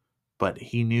 but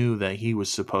he knew that he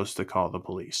was supposed to call the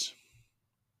police.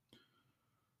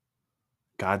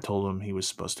 God told him he was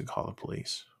supposed to call the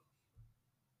police.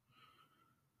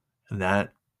 And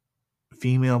that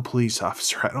female police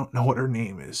officer, I don't know what her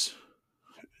name is,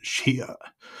 she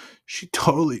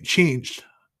totally changed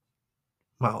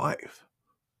my life.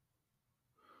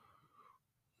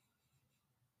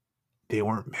 They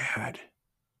weren't mad.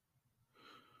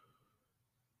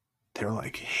 They're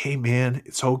like, hey man,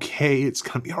 it's okay. It's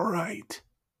going to be all right.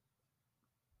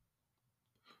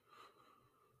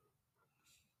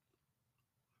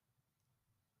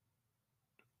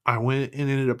 I went and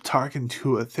ended up talking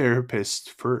to a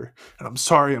therapist and I'm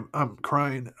sorry, I'm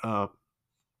crying. I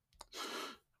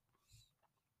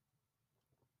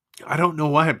don't know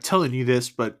why I'm telling you this,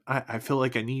 but I feel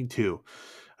like I need to.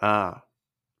 And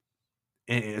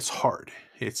it's hard.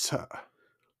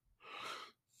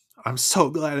 I'm so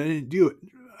glad I didn't do it.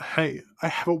 I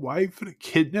have a wife and a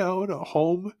kid now and a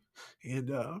home,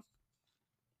 and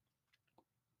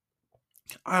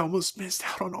I almost missed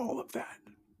out on all of that.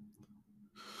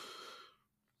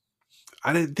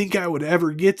 I didn't think I would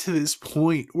ever get to this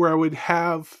point where I would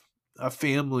have a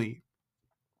family.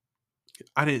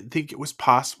 I didn't think it was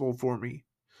possible for me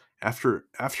after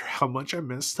how much I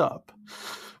messed up.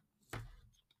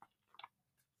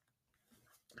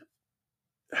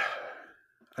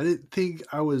 I didn't think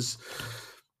I was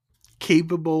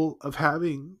capable of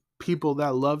having people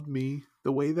that loved me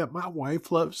the way that my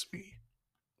wife loves me.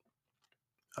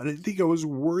 I didn't think I was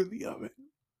worthy of it.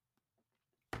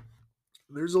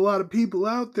 There's a lot of people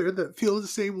out there that feel the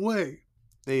same way.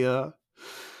 They're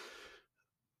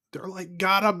like,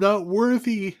 God, I'm not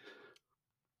worthy.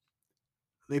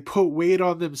 They put weight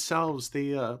on themselves.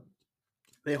 They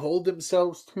hold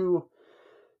themselves to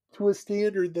a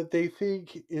standard that they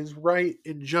think is right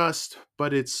and just,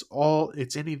 but it's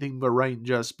anything but right and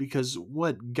just, because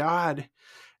what God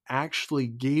actually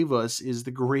gave us is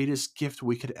the greatest gift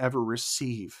we could ever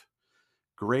receive: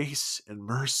 grace and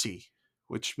mercy,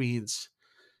 which means,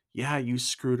 yeah, you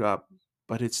screwed up,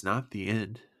 but it's not the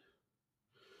end.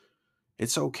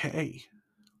 It's okay.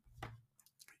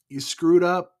 You screwed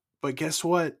up, but guess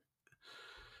what?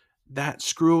 That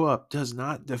screw up does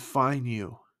not define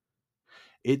you.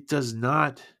 It does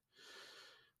not,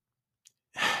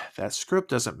 that script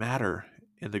doesn't matter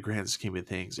in the grand scheme of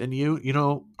things. And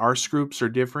our scripts are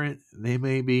different. You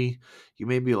may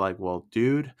be like, well,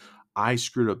 dude, I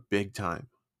screwed up big time.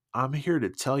 I'm here to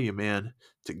tell you, man,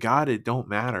 to God, it don't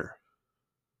matter.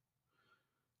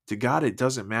 To God, it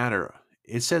doesn't matter.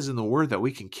 It says in the word that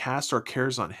we can cast our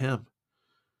cares on him.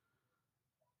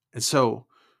 And so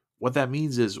what that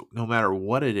means is no matter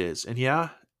what it is, and yeah,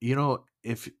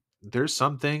 if there's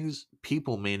some things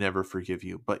people may never forgive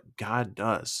you, but God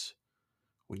does.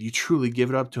 When you truly give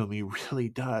it up to him, he really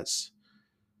does.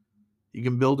 You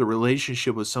can build a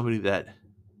relationship with somebody that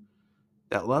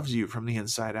loves you from the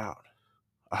inside out,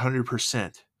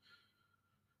 100%.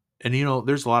 And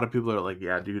there's a lot of people that are like,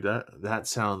 yeah, dude, that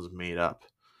sounds made up.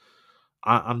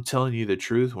 I'm telling you the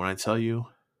truth when I tell you,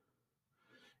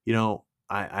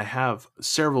 I have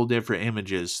several different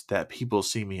images that people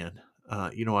see me in.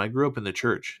 I grew up in the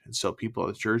church, and so people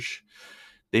at the church,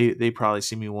 they probably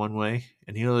see me one way.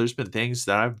 And there's been things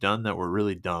that I've done that were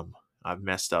really dumb. I've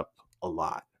messed up a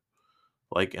lot.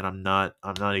 Like, and I'm not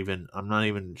even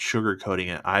sugarcoating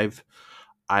it.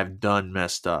 I've done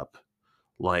messed up,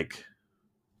 like,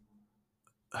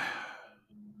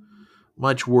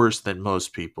 much worse than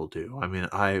most people do. I mean,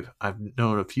 I've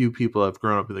known a few people that have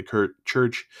grown up in the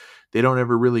church. They don't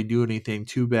ever really do anything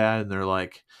too bad, and they're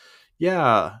like,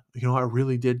 yeah, I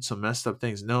really did some messed up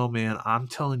things. No, man, I'm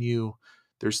telling you,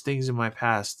 there's things in my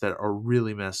past that are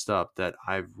really messed up that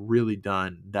I've really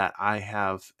done that I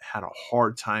have had a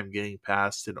hard time getting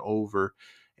past and over,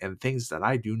 and things that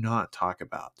I do not talk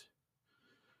about.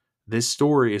 This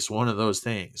story is one of those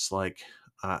things. Like,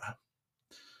 uh,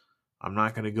 I'm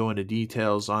not going to go into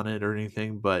details on it or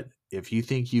anything, but if you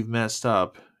think you've messed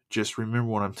up, just remember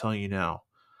what I'm telling you now.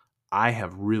 I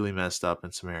have really messed up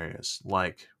in some areas,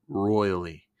 like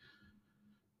royally.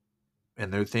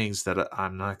 And there are things that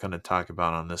I'm not going to talk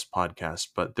about on this podcast,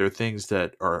 but there are things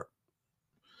that are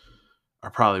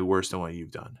probably worse than what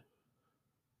you've done.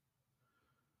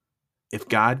 If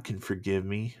God can forgive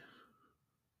me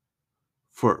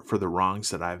for the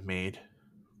wrongs that I've made,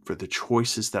 for the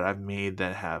choices that I've made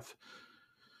that have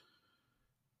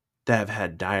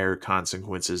had dire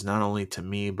consequences, not only to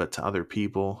me but to other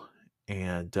people,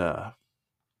 and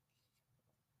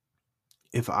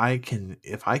if I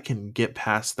can get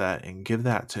past that and give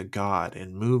that to God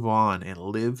and move on and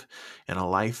live in a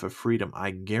life of freedom,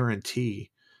 I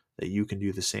guarantee that you can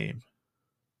do the same.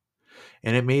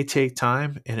 And it may take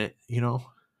time, and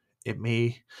there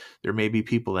may be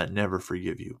people that never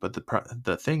forgive you, but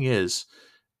the thing is,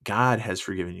 God has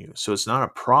forgiven you. So it's not a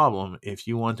problem if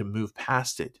you want to move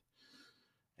past it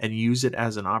and use it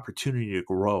as an opportunity to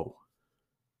grow.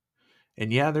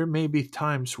 And yeah, there may be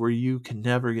times where you can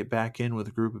never get back in with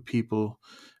a group of people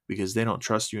because they don't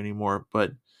trust you anymore.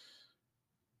 But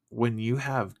when you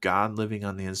have God living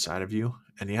on the inside of you,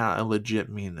 and yeah, I legit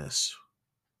mean this,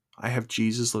 I have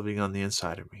Jesus living on the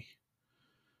inside of me.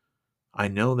 I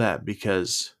know that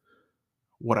because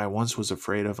what I once was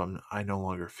afraid of, I no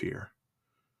longer fear.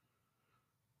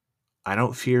 I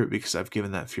don't fear it because I've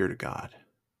given that fear to God.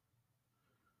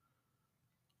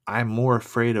 I'm more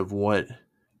afraid of what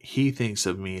he thinks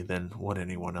of me than what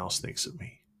anyone else thinks of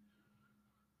me.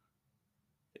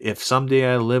 If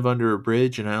someday I live under a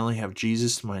bridge and I only have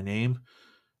Jesus to my name,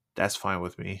 that's fine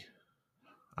with me.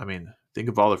 I mean, think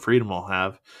of all the freedom I'll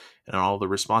have and all the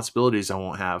responsibilities I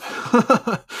won't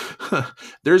have.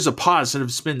 There's a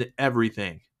positive spin to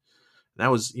everything. That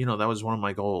was one of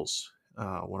my goals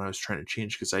when I was trying to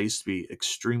change, because I used to be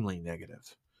extremely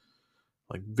negative,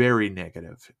 like very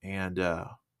negative. And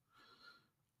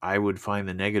I would find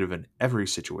the negative in every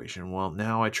situation. Well,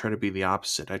 now I try to be the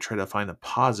opposite. I try to find the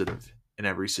positive in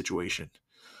every situation.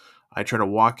 I try to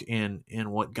walk in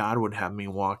what God would have me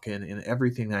walk in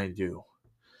everything that I do.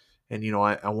 And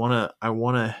I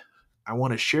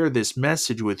want to share this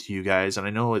message with you guys. And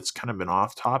I know it's kind of been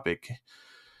off topic,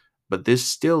 but this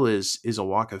still is a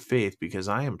walk of faith, because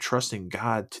I am trusting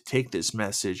God to take this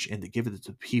message and to give it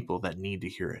to people that need to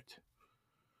hear it.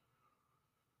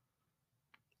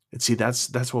 And see,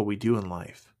 that's what we do in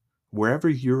life. Wherever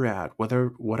you're at,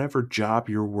 whatever job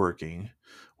you're working,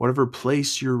 whatever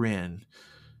place you're in,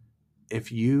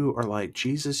 if you are like,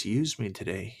 Jesus, use me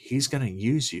today, he's going to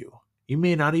use you. You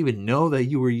may not even know that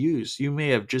you were used. You may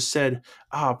have just said,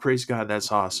 praise God,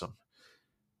 that's awesome.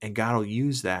 And God will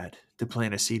use that to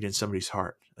plant a seed in somebody's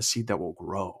heart, a seed that will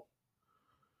grow.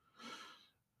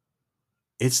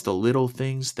 It's the little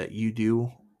things that you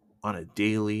do on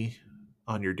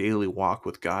your daily walk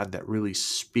with God that really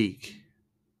speak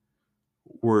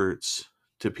words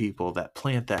to people, that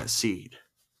plant that seed.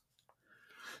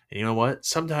 And you know what?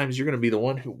 Sometimes you're going to be the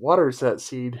one who waters that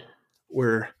seed,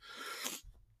 where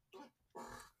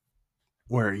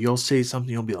you'll say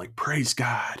something, you'll be like, praise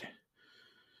God.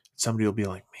 Somebody will be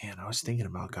like, man, I was thinking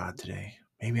about God today.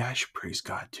 Maybe I should praise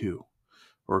God too.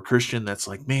 Or a Christian that's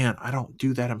like, man, I don't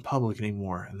do that in public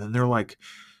anymore. And then they're like,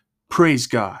 praise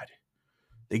God.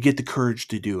 They get the courage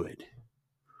to do it.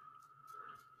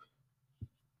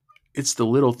 It's the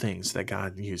little things that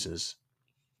God uses.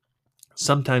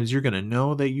 Sometimes you're going to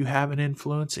know that you have an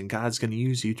influence and God's going to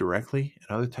use you directly.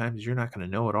 And other times you're not going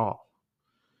to know at all.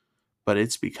 But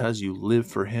it's because you live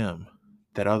for Him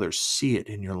that others see it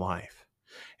in your life.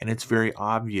 And it's very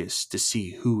obvious to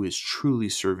see who is truly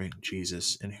serving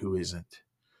Jesus and who isn't.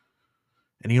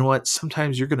 And you know what?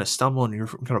 Sometimes you're going to stumble and you're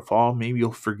going to fall. Maybe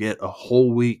you'll forget a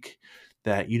whole week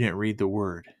that you didn't read the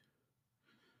Word.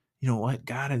 You know what?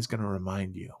 God is going to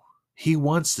remind you. He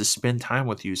wants to spend time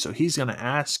with you. So He's going to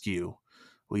ask you,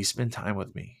 will you spend time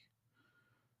with me?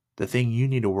 The thing you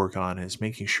need to work on is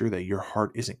making sure that your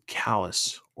heart isn't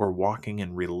callous or walking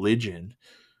in religion,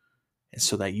 and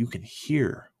so that you can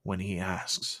hear when He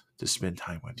asks to spend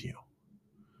time with you.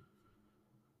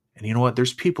 And you know what?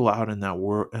 There's people out in that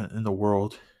in the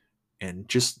world, and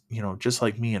just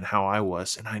like me and how I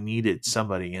was, and I needed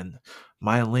somebody, and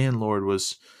my landlord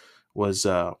was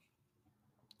that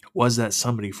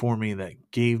somebody for me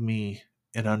that gave me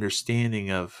an understanding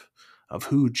of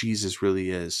who Jesus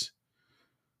really is.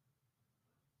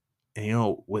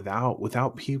 And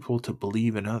without people to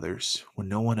believe in others when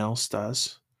no one else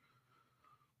does,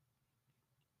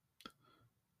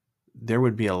 there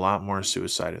would be a lot more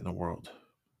suicide in the world.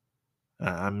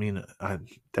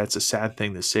 That's a sad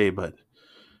thing to say, but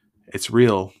it's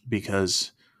real,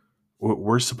 because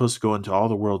we're supposed to go into all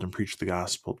the world and preach the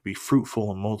gospel, to be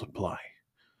fruitful and multiply.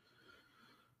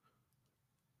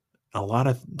 A lot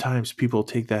of times people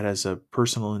take that as a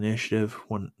personal initiative,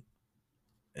 when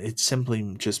it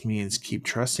simply just means keep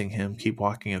trusting Him, keep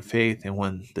walking in faith, and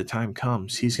when the time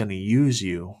comes, He's going to use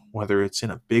you, whether it's in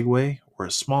a big way or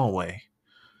a small way,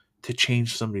 to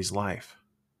change somebody's life.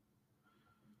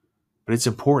 But it's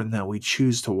important that we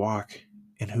choose to walk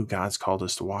in who God's called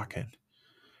us to walk in.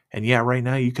 And yeah, right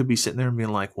now you could be sitting there and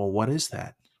being like, well, what is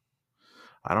that?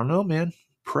 I don't know, man.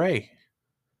 Pray.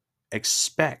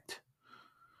 Expect.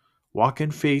 Walk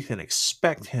in faith and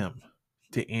expect Him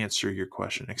to answer your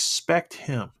question. Expect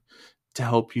Him to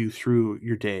help you through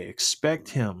your day. Expect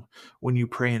Him, when you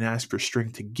pray and ask for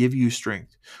strength, to give you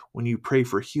strength. When you pray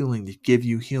for healing, to give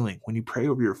you healing. When you pray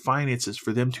over your finances,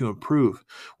 for them to improve.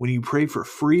 When you pray for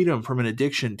freedom from an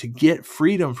addiction, to get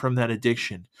freedom from that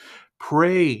addiction.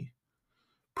 Pray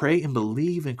and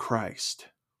believe in Christ.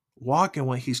 Walk in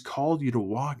what He's called you to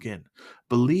walk in.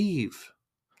 Believe.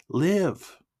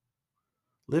 Live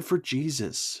for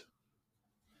Jesus.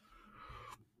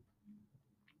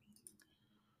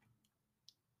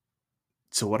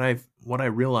 So what I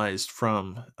realized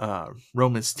from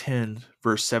Romans 10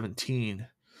 verse 17,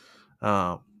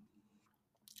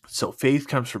 so faith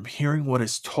comes from hearing what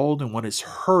is told, and what is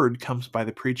heard comes by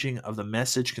the preaching of the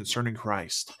message concerning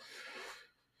Christ.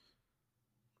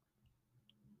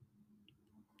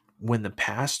 When the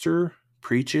pastor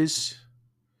preaches,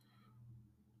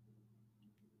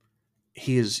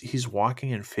 he's walking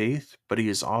in faith, but he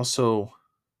is also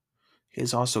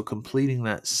completing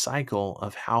that cycle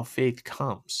of how faith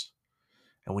comes.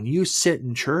 And when you sit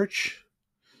in church,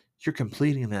 you're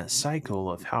completing that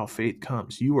cycle of how faith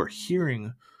comes. You are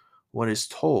hearing what is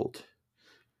told,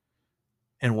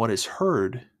 and what is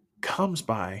heard comes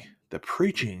by the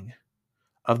preaching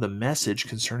of the message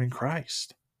concerning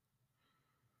Christ.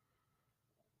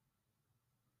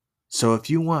 So if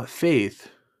you want faith,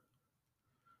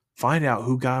 find out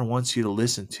who God wants you to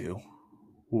listen to.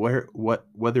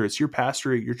 Whether it's your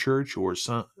pastor at your church or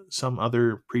some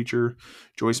other preacher,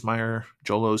 Joyce Meyer,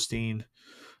 Joel Osteen,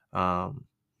 Todd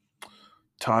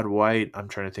White. I'm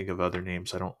trying to think of other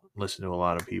names. I don't listen to a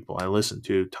lot of people. I listen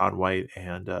to Todd White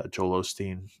and Joel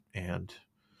Osteen and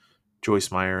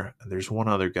Joyce Meyer. There's one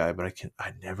other guy, but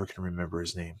I never can remember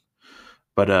his name.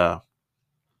 But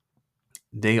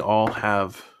they all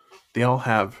have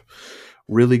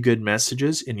really good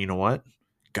messages, and you know what?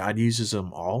 God uses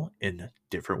them all in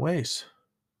different ways.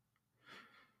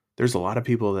 There's a lot of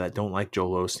people that don't like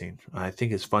Joel Osteen. I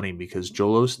think it's funny because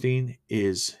Joel Osteen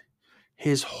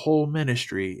his whole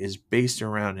ministry is based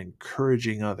around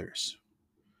encouraging others.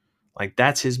 Like,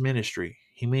 that's his ministry.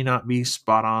 He may not be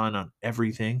spot on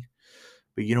everything,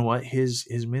 but you know what? His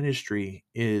ministry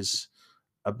is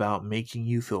about making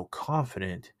you feel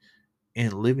confident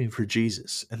in living for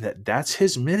Jesus, and that's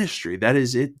his ministry. That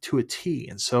is it to a T.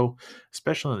 And so,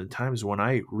 especially in the times when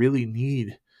I really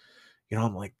need,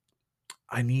 I'm like,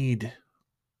 I need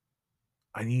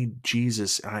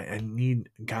Jesus. I need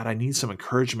God. I need some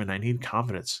encouragement. I need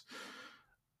confidence.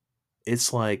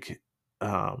 It's like,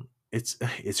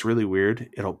 it's really weird.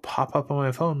 It'll pop up on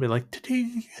my phone and be like,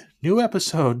 "Ding, new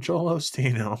episode, Joel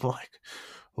Osteen," and I'm like,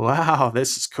 wow,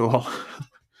 this is cool.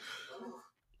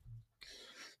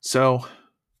 So,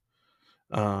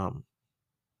 um,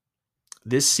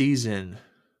 this season,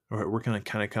 we're going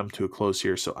to kind of come to a close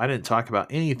here. So I didn't talk about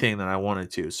anything that I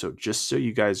wanted to. So just so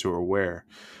you guys are aware,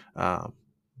 um,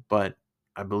 but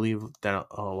I believe that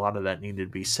a lot of that needed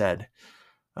to be said.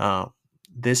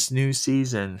 This new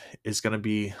season is going to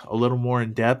be a little more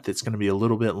in depth. It's going to be a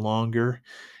little bit longer,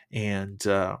 and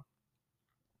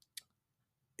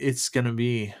it's going to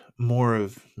be more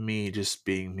of me just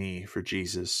being me for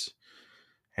Jesus.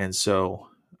 And so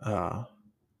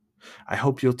I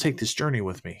hope you'll take this journey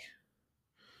with me.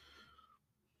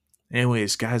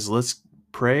 Anyways, guys, let's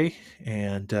pray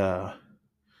and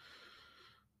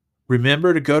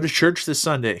remember to go to church this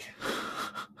Sunday.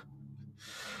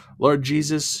 Lord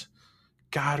Jesus,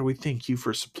 God, we thank you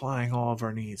for supplying all of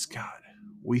our needs, God.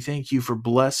 We thank you for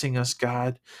blessing us,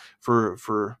 God,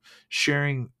 for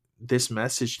sharing this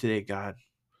message today, God.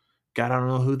 God, I don't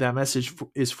know who that message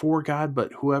is for, God,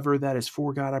 but whoever that is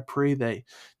for, God, I pray that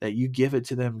you give it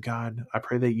to them, God. I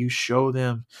pray that you show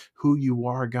them who you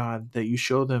are, God, that you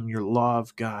show them your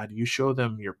love, God. You show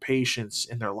them your patience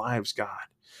in their lives, God.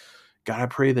 God, I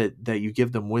pray that you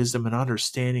give them wisdom and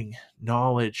understanding,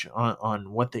 knowledge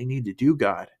on what they need to do,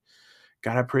 God.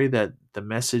 God, I pray that the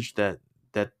message that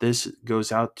this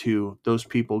goes out to those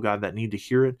people, God, that need to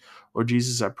hear it. Lord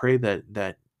Jesus, I pray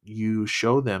that you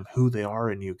show them who they are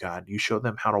in you, God. You show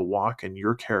them how to walk in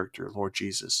your character, Lord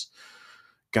Jesus.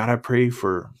 God, I pray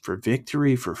for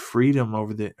victory, for freedom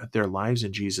over their lives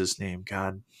in Jesus' name,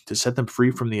 God, to set them free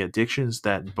from the addictions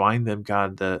that bind them,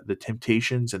 God, the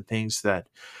temptations and things that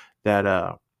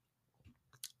that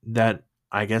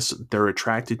I guess they're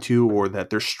attracted to or that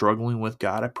they're struggling with,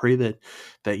 God. I pray that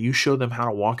you show them how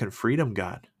to walk in freedom,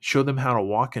 God. Show them how to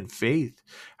walk in faith,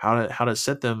 how to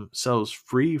set themselves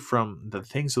free from the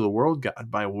things of the world, God,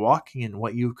 by walking in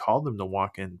what you've called them to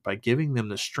walk in, by giving them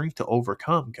the strength to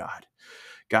overcome, God.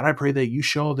 God, I pray that you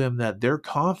show them that their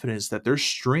confidence, that their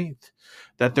strength,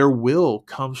 that their will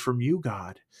comes from you,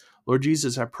 God. Lord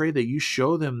Jesus, I pray that you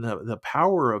show them the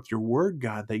power of your word,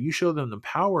 God, that you show them the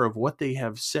power of what they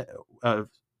have said,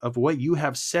 of what you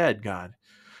have said, God.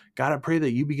 God, I pray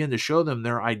that you begin to show them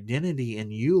their identity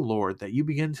in you, Lord, that you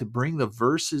begin to bring the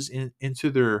verses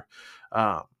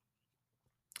uh,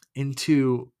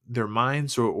 into their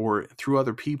minds or through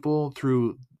other people,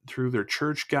 through their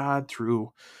church, God,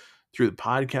 through the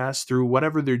podcast, through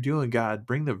whatever they're doing, God,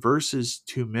 bring the verses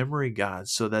to memory, God,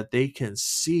 so that they can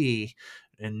see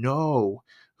and know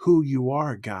who you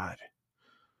are, God.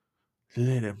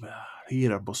 Lord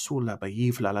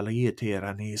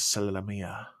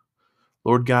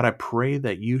God, I pray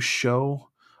that you show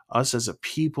us as a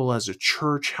people, as a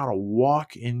church, how to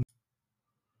walk in.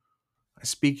 I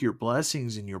speak your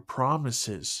blessings and your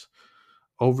promises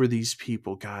over these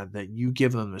people, God, that you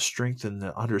give them the strength and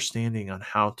the understanding on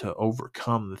how to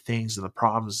overcome the things and the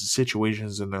problems and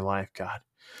situations in their life, God.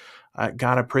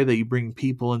 God, I pray that you bring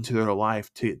people into their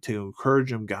life to encourage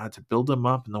them, God, to build them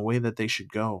up in the way that they should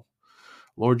go.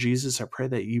 Lord Jesus, I pray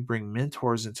that you bring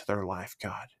mentors into their life,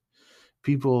 God.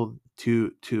 People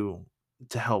to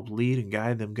help lead and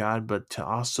guide them, God, but to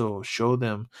also show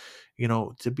them,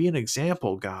 to be an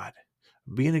example, God.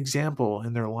 Be an example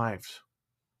in their lives.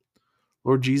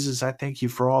 Lord Jesus, I thank you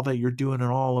for all that you're doing in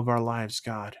all of our lives,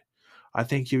 God. I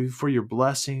thank you for your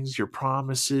blessings, your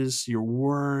promises, your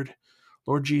word.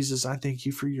 Lord Jesus, I thank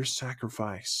you for your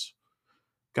sacrifice.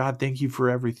 God, thank you for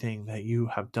everything that you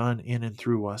have done in and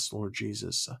through us, Lord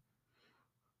Jesus.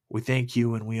 We thank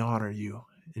you and we honor you.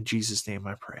 In Jesus' name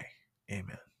I pray.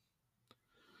 Amen.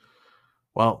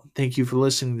 Well, thank you for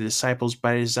listening to Disciples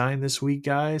by Design this week,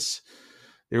 guys.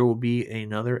 There will be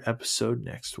another episode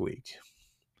next week.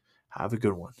 Have a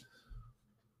good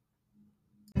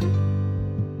one.